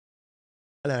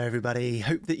Hello everybody,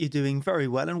 hope that you're doing very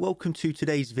well and welcome to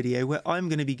today's video where I'm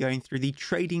going to be going through the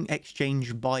trading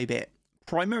exchange Bybit.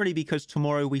 Primarily because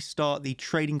tomorrow we start the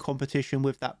trading competition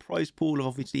with that prize pool of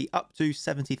obviously up to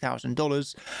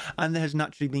 $70,000, and there has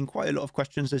naturally been quite a lot of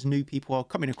questions as new people are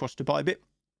coming across to Bybit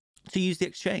to use the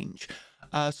exchange.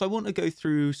 So I want to go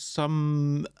through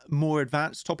some more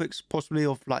advanced topics, possibly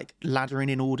of like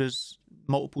laddering in orders,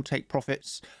 multiple take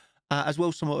profits, as well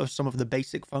as some of the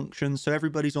basic functions, so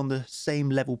everybody's on the same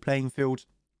level playing field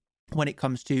when it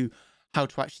comes to how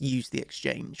to actually use the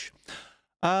exchange.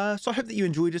 So I hope that you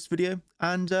enjoyed this video,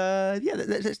 and yeah,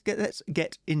 let's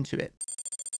get into it.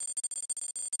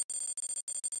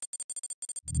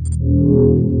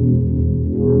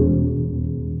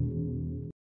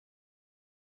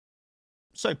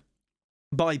 So,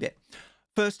 Bybit.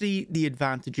 Firstly, the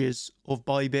advantages of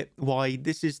Bybit, why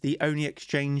this is the only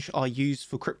exchange I use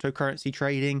for cryptocurrency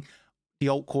trading, the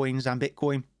altcoins and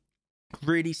Bitcoin.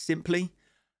 Really simply,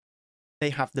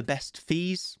 they have the best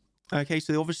fees. Okay,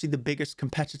 so obviously the biggest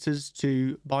competitors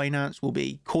to Binance will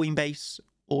be Coinbase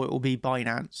or it will be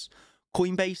Binance.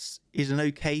 Coinbase is an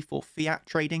okay for fiat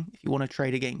trading. If you want to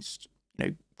trade against,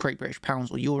 Great British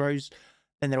pounds or euros,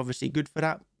 then they're obviously good for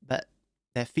that, but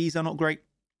their fees are not great.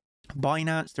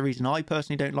 Binance, the reason I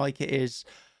personally don't like it is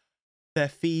their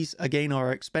fees, again,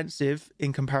 are expensive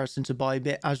in comparison to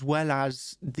Bybit, as well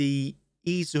as the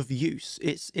ease of use.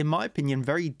 It's, in my opinion,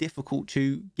 very difficult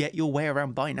to get your way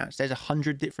around Binance. There's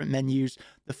 100 different menus.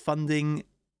 The funding,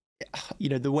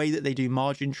 the way that they do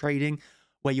margin trading,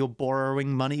 where you're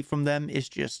borrowing money from them, is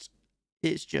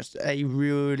it's just a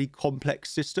really complex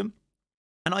system.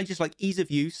 And I just like ease of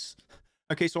use.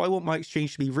 Okay, so I want my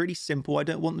exchange to be really simple. I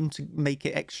don't want them to make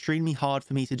it extremely hard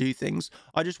for me to do things.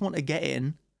 I just want to get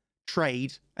in,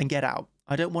 trade, and get out.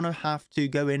 I don't want to have to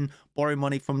go in, borrow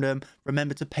money from them,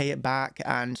 remember to pay it back,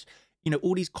 and,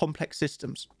 all these complex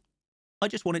systems. I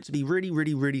just want it to be really,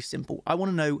 really, really simple. I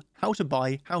want to know how to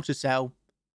buy, how to sell,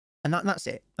 and that's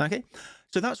it. Okay,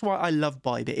 so that's why I love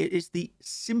Bybit. It is the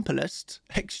simplest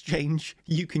exchange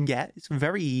you can get. It's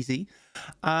very easy,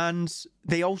 and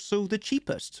they also the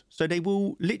cheapest. So they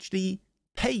will literally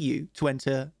pay you to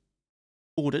enter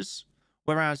orders,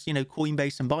 whereas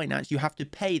Coinbase and Binance, you have to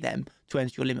pay them to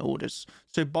enter your limit orders.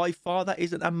 So by far that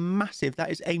is a massive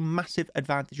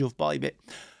advantage of Bybit.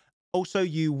 Also,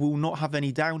 you will not have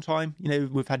any downtime.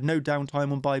 We've had no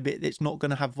downtime on Bybit. It's not going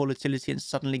to have volatility and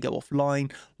suddenly go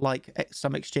offline like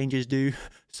some exchanges do.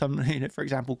 Some, for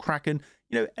example, Kraken.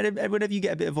 Whenever you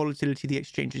get a bit of volatility, the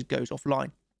exchanges goes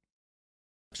offline.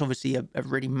 It's obviously a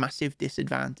really massive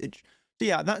disadvantage. So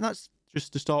yeah, that's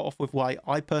just to start off with why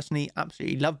I personally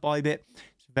absolutely love Bybit.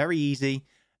 It's very easy.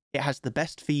 It has the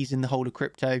best fees in the whole of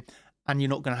crypto, and you're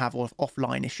not going to have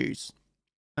offline issues.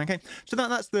 Okay, so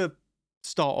that's the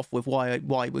start off with why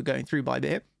we're going through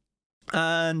Bybit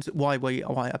and why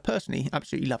I personally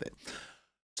absolutely love it.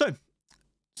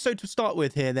 So to start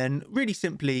with here, then, really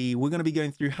simply, we're going to be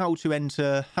going through how to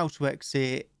enter, how to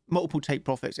exit, multiple take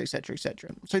profits, etc.,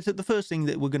 etc. So the first thing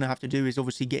that we're going to have to do is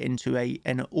obviously get into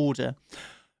an order.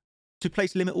 To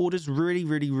place limit orders, really,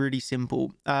 really, really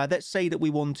simple. Let's say that we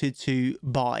wanted to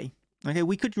buy. Okay,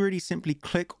 we could really simply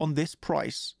click on this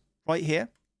price right here.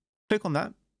 Click on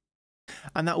that,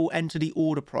 and that will enter the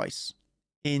order price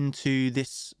into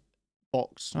this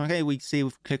box. Okay, we see if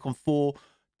we click on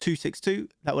 4262,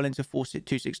 that will enter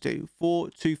 4262,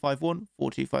 4251,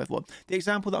 4251. The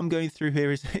example that I'm going through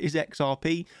here is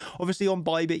XRP. Obviously on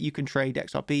Bybit, you can trade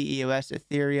XRP, EOS,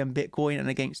 Ethereum, Bitcoin, and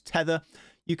against Tether,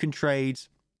 you can trade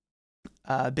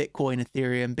Bitcoin,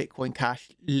 Ethereum, Bitcoin Cash,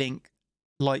 Link,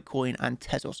 Litecoin, and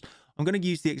Tezos. I'm going to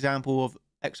use the example of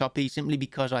XRP simply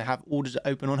because I have orders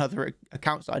open on other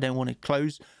accounts that I don't want to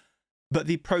close, but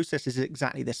the process is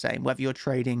exactly the same. Whether you're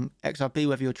trading XRP,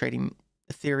 whether you're trading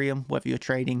Ethereum, whether you're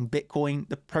trading Bitcoin,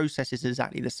 the process is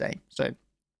exactly the same. So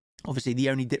obviously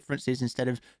the only difference is instead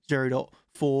of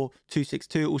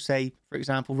 0.4262, it will say, for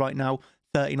example, right now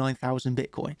 39,000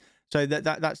 Bitcoin. So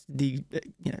that's the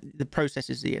the process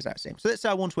is the exact same. So let's say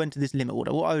I want to enter this limit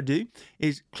order. What I would do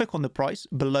is click on the price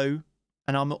below,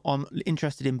 and I'm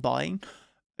interested in buying.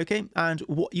 Okay, and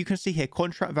what you can see here,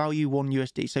 contract value 1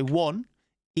 USD. So 1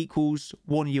 equals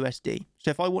 1 USD. So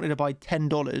if I wanted to buy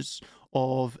 $10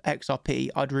 of XRP,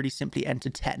 I'd really simply enter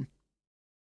 10.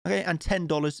 Okay, and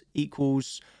 $10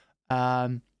 equals,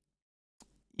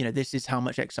 this is how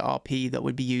much XRP that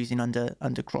we'd be using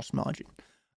under cross margin.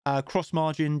 Cross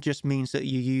margin just means that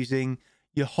you're using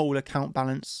your whole account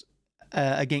balance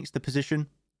against the position.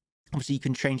 Obviously, you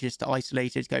can change this to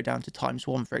isolated, go down to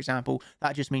 ×1, for example.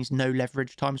 That just means no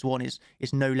leverage. ×1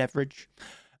 is no leverage.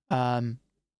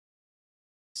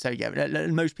 So yeah,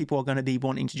 most people are going to be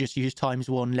wanting to just use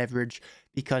 ×1 leverage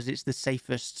because it's the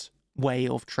safest way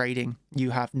of trading.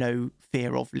 You have no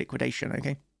fear of liquidation.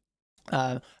 Okay.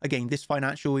 Again, this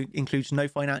financial includes no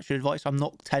financial advice. I'm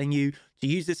not telling you to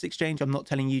use this exchange. I'm not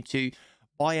telling you to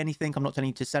buy anything. I'm not telling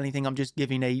you to sell anything. I'm just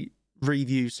giving a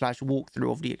review /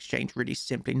 walkthrough of the exchange. Really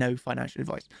simply, no financial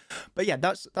advice. But yeah,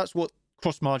 that's what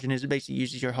cross margin is. It basically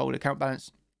uses your whole account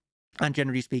balance. And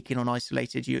generally speaking, on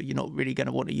isolated, you're not really going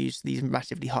to want to use these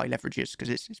massively high leverages because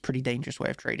it's a pretty dangerous way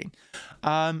of trading.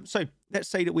 So let's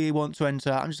say that we want to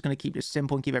enter. I'm just going to keep this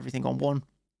simple and keep everything on 1.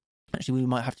 Actually, we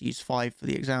might have to use 5 for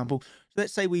the example. So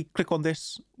let's say we click on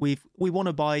this. We want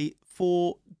to buy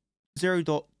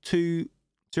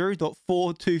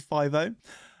 0.4250.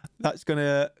 That's going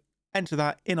to enter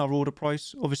that in our order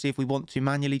price. Obviously, if we want to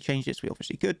manually change this, we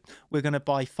obviously could. We're going to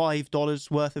buy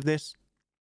 $5 worth of this,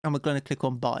 and we're going to click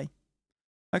on buy.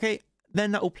 Okay,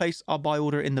 then that will place our buy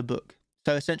order in the book.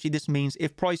 So essentially, this means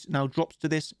if price now drops to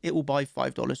this, it will buy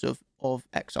 $5 of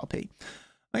XRP.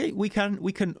 Okay, we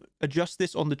can adjust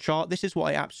this on the chart. This is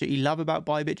what I absolutely love about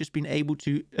Bybit, just being able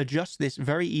to adjust this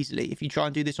very easily. If you try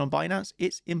and do this on Binance,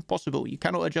 it's impossible. You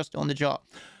cannot adjust it on the chart.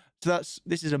 So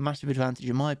this is a massive advantage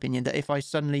in my opinion, that if I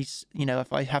suddenly,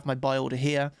 if I have my buy order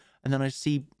here and then I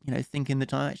see, thinking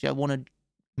that actually I want to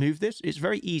move this, it's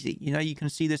very easy. You can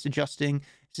see this adjusting.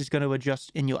 This is going to adjust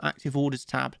in your active orders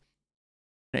tab.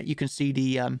 You can see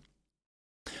the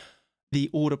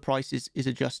order price is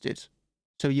adjusted.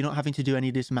 So you're not having to do any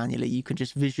of this manually. You can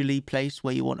just visually place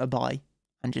where you want to buy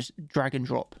and just drag and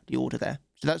drop the order there.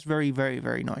 So that's very, very,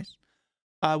 very nice.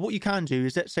 What you can do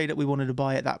is, let's say that we wanted to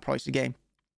buy at that price again.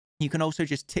 You can also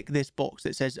just tick this box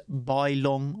that says buy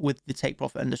long with the take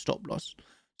profit and the stop loss.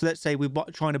 So let's say we're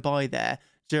trying to buy there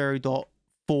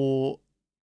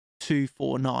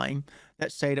 0.4249.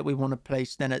 Let's say that we want to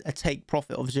place then a take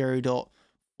profit of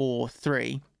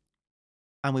 0.43.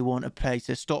 And we want to place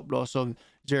a stop loss of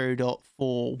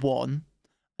 0.41,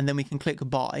 and then we can click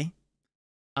buy.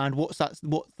 And what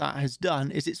that has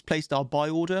done is it's placed our buy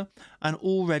order, and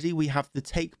already we have the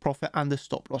take profit and the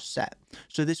stop loss set.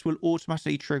 So this will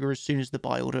automatically trigger as soon as the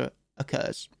buy order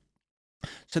occurs.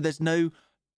 So there's no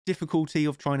difficulty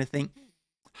of trying to think,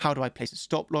 how do I place a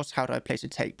stop loss? How do I place a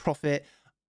take profit?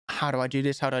 How do I do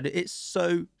this? How do I do it? It's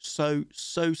so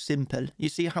simple. You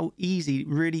see how easy,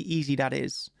 really easy that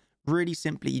is. Really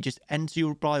simply, you just enter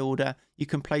your buy order, you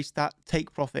can place that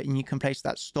take profit, and you can place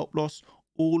that stop loss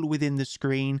all within the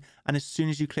screen. And as soon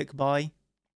as you click buy,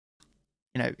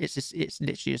 it's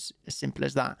literally as simple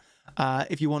as that.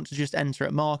 If you want to just enter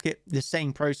at market, the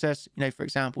same process. For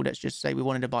example, let's just say we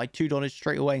wanted to buy $2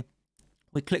 straight away.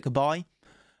 We click buy.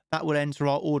 That will enter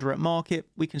our order at market.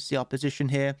 We can see our position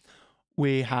here.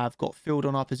 We have got filled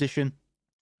on our position.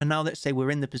 And now let's say we're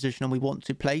in the position and we want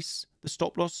to place the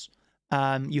stop loss.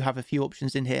 You have a few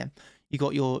options in here. You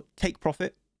got your take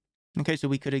profit. Okay, so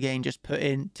we could again just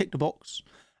tick the box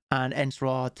and enter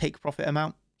our take profit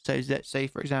amount. So let's say,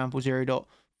 for example,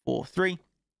 0.43.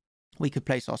 We could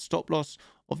place our stop loss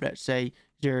of, let's say,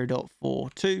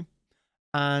 0.42,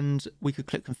 and we could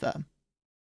click confirm.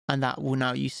 And that will,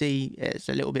 now you see it's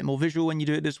a little bit more visual when you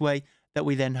do it this way, that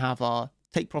we then have our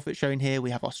take profit showing here.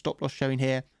 We have our stop loss showing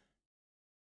here.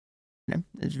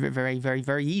 It's very, very,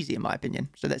 very easy in my opinion.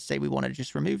 So let's say we want to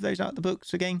just remove those out of the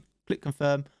books again. Click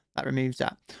confirm. That removes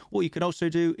that. What you can also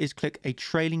do is click a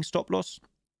trailing stop loss.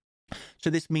 So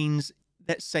this means,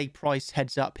 let's say price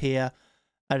heads up here,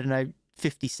 I don't know,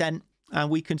 50 cents. And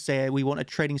we can say we want a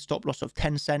trading stop loss of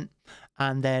 10 cents.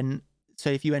 And then, so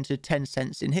if you enter 10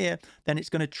 cents in here, then it's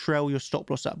going to trail your stop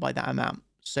loss up by that amount.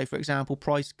 So for example,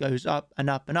 price goes up and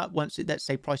up and up. Once let's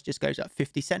say price just goes up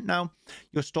 50 cents now,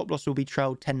 your stop loss will be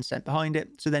trailed 10 cents behind it.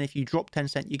 So then if you drop 10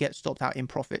 cents, you get stopped out in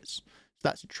profits. So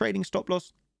that's a trading stop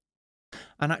loss.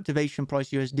 And activation price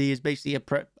USD is basically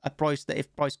a price that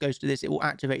if price goes to this, it will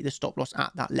activate the stop loss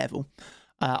at that level.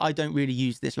 I don't really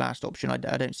use this last option. I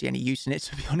don't see any use in it,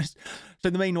 to be honest.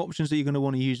 So the main options that you're going to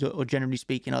want to use, or generally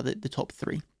speaking, are the top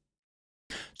 3.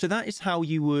 So that is how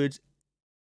you would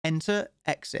enter,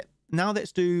 exit. Now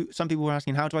let's do, some people were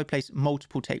asking, how do I place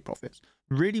multiple take profits?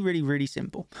 Really, really, really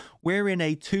simple. We're in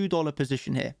a $2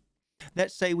 position here.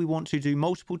 Let's say we want to do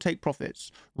multiple take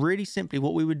profits. Really simply,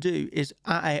 what we would do is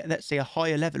at a, let's say a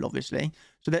higher level, obviously.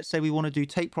 So let's say we want to do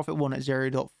take profit 1 at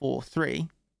 0.43.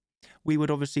 We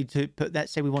would obviously put,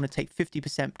 let's say we want to take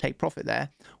 50% take profit there.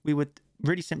 We would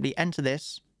really simply enter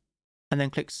this and then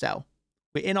click sell.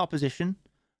 We're in our position.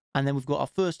 And then we've got our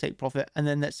first take profit. And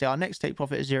then let's say our next take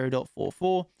profit is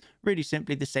 0.44. Really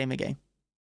simply the same again.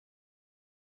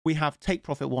 We have take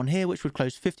profit 1 here, which would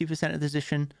close 50% of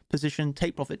the position.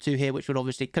 Take profit 2 here, which would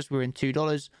obviously, because we're in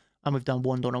 $2, and we've done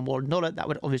 $1 and $1, that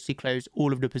would obviously close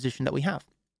all of the position that we have.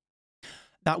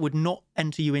 That would not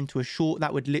enter you into a short.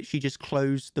 That would literally just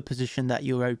close the position that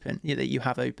you're open, that you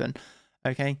have open.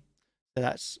 Okay, so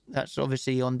that's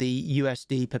obviously on the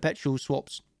USD perpetual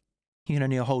swaps. You can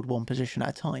only hold one position at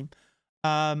a time.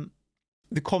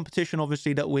 The competition,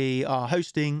 obviously, that we are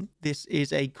hosting, this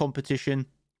is a competition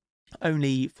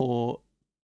only for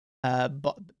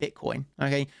Bitcoin.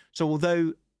 Okay, so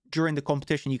although during the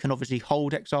competition you can obviously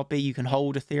hold XRP, you can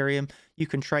hold Ethereum, you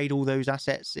can trade all those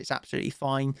assets, it's absolutely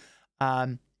fine.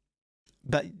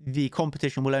 But the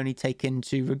competition will only take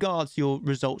into regards your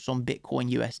results on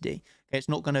Bitcoin USD. Okay, it's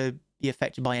not going to be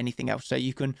affected by anything else. So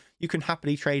you can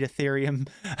happily trade Ethereum,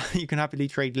 you can happily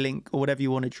trade Link or whatever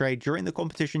you want to trade during the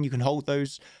competition. You can hold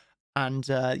those, and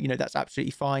you know, that's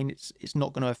absolutely fine. It's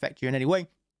not going to affect you in any way.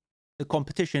 The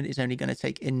competition is only going to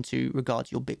take into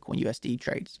regards your Bitcoin USD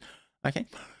trades. Okay.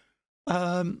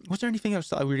 Was there anything else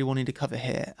that I really wanted to cover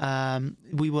here?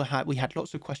 We had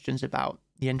lots of questions about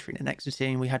the entering and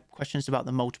exiting. We had questions about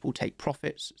the multiple take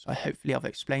profits. So hopefully I've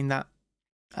explained that,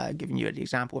 giving you an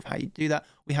example of how you do that.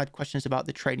 We had questions about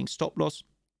the trading stop loss.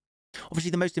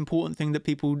 Obviously, the most important thing that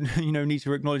people need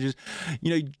to acknowledge is,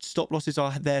 stop losses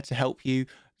are there to help you.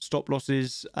 Stop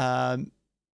losses,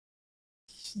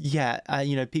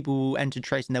 people enter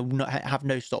trades and they'll not have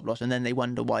no stop loss, and then they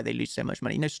wonder why they lose so much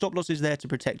money. Stop loss is there to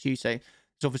protect you, so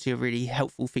it's obviously a really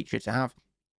helpful feature to have.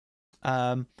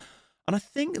 And I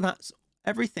think that's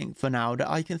everything for now that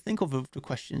I can think of the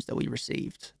questions that we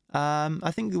received.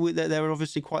 I think that there are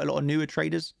obviously quite a lot of newer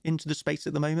traders into the space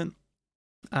at the moment.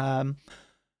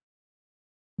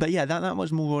 But yeah, that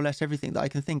was more or less everything that I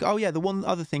can think. Oh yeah, the one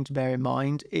other thing to bear in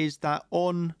mind is that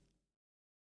on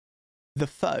the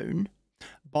phone,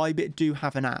 Bybit do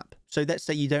have an app. So let's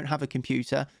say you don't have a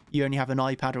computer, you only have an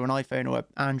iPad or an iPhone or an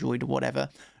Android or whatever,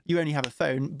 you only have a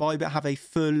phone. Bybit have a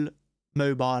full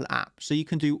mobile app. So you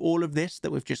can do all of this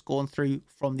that we've just gone through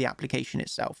from the application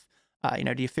itself.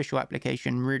 The official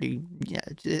application, really,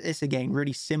 it's again,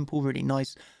 really simple, really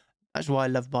nice. That's why I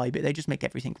love Bybit. They just make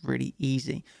everything really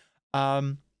easy.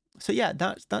 So yeah,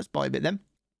 that's Bybit then.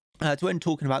 To end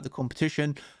talking about the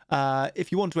competition,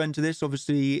 if you want to enter this,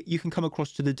 obviously you can come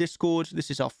across to the Discord.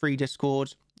 This is our free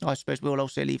Discord. I suppose we'll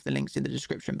also leave the links in the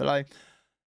description below.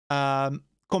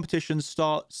 Competition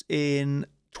starts in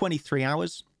 23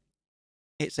 hours.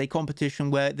 It's a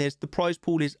competition where the prize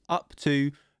pool is up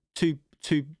to two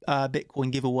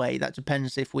Bitcoin giveaway. That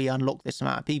depends if we unlock this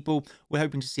amount of people. We're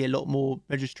hoping to see a lot more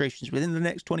registrations within the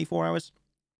next 24 hours.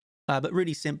 But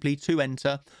really simply, to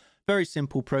enter, very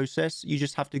simple process. You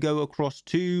just have to go across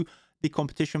to the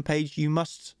competition page. You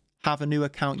must have a new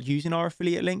account using our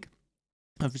affiliate link.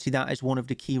 Obviously, that is one of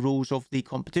the key rules of the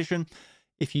competition.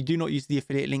 If you do not use the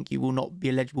affiliate link, you will not be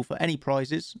eligible for any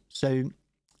prizes. So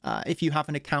if you have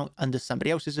an account under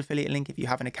somebody else's affiliate link, if you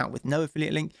have an account with no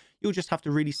affiliate link, you'll just have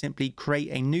to really simply create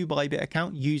a new Bybit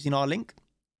account using our link.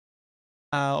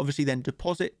 Obviously, then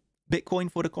deposit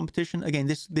Bitcoin for the competition. Again,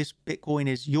 this Bitcoin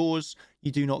is yours.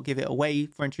 You do not give it away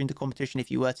for entering the competition. If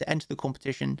you were to enter the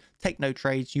competition, take no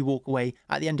trades, you walk away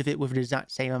at the end of it with the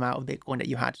exact same amount of Bitcoin that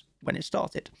you had when it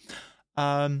started.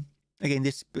 Again,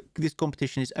 this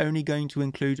competition is only going to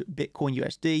include Bitcoin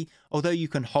USD, although you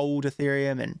can hold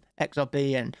Ethereum and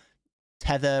XRP and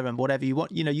Tether and whatever you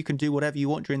want. You can do whatever you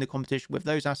want during the competition with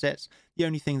those assets. The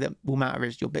only thing that will matter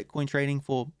is your Bitcoin trading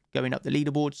for going up the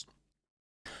leaderboards.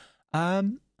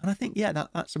 And I think, yeah,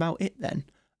 that's about it then.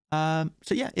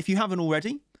 So yeah, if you haven't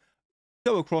already,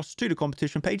 go across to the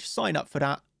competition page, sign up for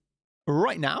that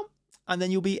right now, and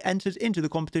then you'll be entered into the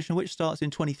competition, which starts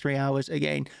in 23 hours.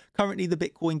 Again, currently the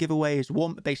Bitcoin giveaway is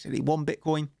basically one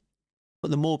Bitcoin, but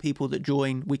the more people that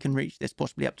join, we can reach this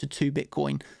possibly up to 2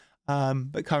 Bitcoin.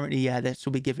 But currently, yeah, this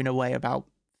will be giving away about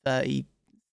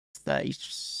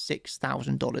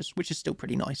 $36,000, which is still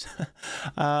pretty nice.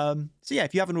 So yeah,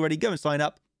 if you haven't already, go and sign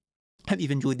up. Hope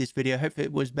you've enjoyed this video. Hope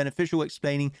it was beneficial,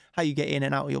 explaining how you get in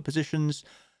and out of your positions.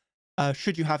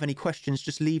 Should you have any questions,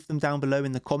 just leave them down below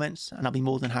in the comments and I'll be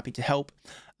more than happy to help.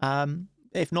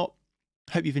 If not,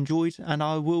 hope you've enjoyed, and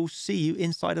I will see you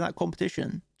inside of that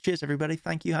competition. Cheers, everybody.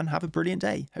 Thank you and have a brilliant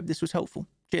day. Hope this was helpful.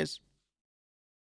 Cheers.